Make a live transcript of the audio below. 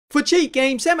For cheat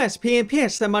games, MSP and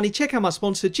PSN money, check out my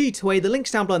sponsor G2A, the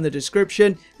link's down below in the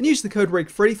description, and use the code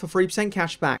RIG3 for 3%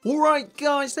 cashback. Alright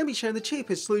guys, let me show you the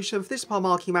cheapest solution for this part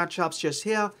Marquee matchups just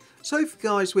here. So if you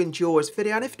guys will enjoy this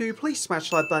video, and if you do, please smash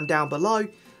the like button down below.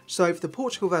 So for the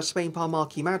Portugal vs Spain part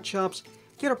Marquee matchups,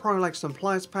 get a Pro Excellent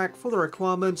Players Pack for the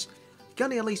requirements.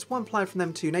 Gonna need at least one player from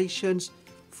them two nations,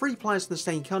 3 players from the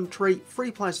same country,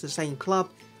 3 players from the same club,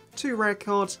 2 rare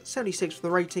cards, 76 for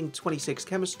the rating, 26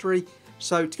 chemistry.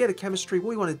 So to get a chemistry,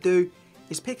 what you want to do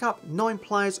is pick up 9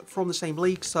 players from the same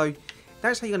league. So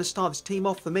that's how you're going to start this team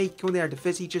off. For me, going there to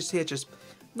Fizzy just here, just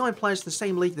 9 players from the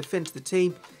same league that fit into the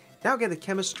team. That'll get the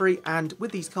chemistry, and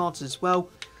with these cards as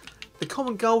well, the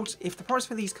common gold, if the price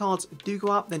for these cards do go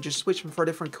up, then just switch them for a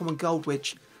different common gold,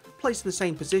 which places in the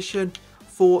same position.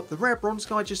 For the rare bronze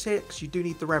guy just here, because you do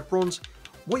need the rare bronze,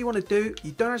 what you want to do,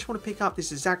 you don't actually want to pick up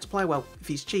this exact player. Well, if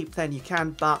he's cheap, then you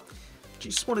can, but you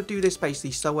just want to do this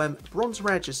basically. So bronze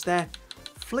rare just there,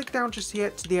 flick down just here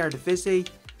to the Eredivisie,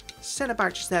 send it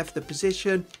back just there for the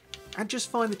position, and just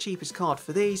find the cheapest card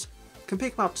for these. Can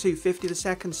pick them up 250 the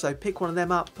second, so pick one of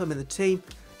them up, put them in the team.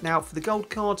 Now for the gold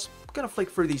cards, I'm going to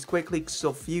flick through these quickly because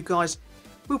for you guys,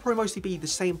 will probably mostly be the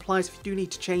same players. If you do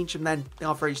need to change them, then they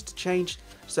are very easy to change.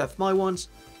 So for my ones,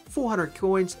 400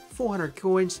 coins, 400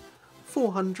 coins,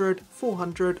 400,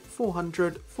 400,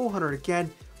 400, 400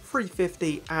 again,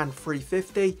 350 and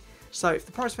 350. So if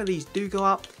the price for these do go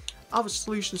up, other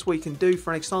solutions what you can do,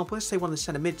 for an example, let's say one of the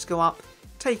centre mids go up,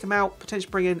 take them out, potentially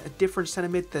bring in a different centre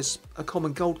mid, there's a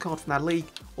common gold card from that league,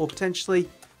 or potentially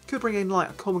could bring in like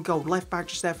a common gold left back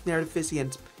just there from the Eredivisie,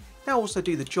 and they'll also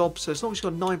do the job. So as long as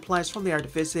you've got 9 players from the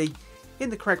Eredivisie in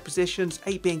the correct positions,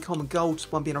 8 being common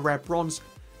golds, 1 being a rare bronze,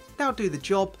 that'll do the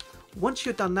job. Once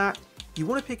you've done that, you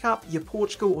want to pick up your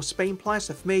Portugal or Spain players.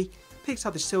 So for me, picked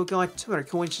up the Seal guy, 200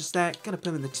 coins just there, going to put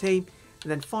him in the team. And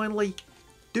then finally,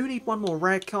 do need one more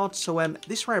rare card. So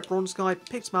this rare bronze guy,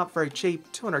 picks him up very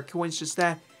cheap, 200 coins just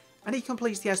there, and he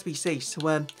completes the SBC.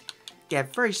 So yeah,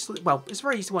 well, it's a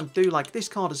very easy one to do, like this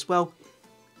card as well.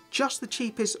 Just the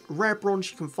cheapest rare bronze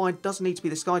you can find, doesn't need to be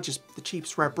this guy, just the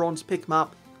cheapest rare bronze, pick him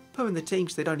up, put him in the team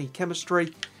so they don't need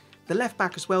chemistry. The left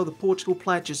back as well, the Portugal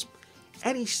player, just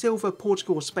any silver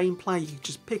Portugal or Spain player, you can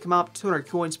just pick them up, 200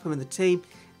 coins, put them in the team.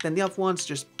 Then the other ones,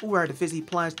 just all Eredivisie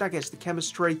players, that gets the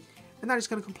chemistry, and that is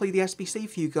going to complete the SBC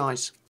for you guys.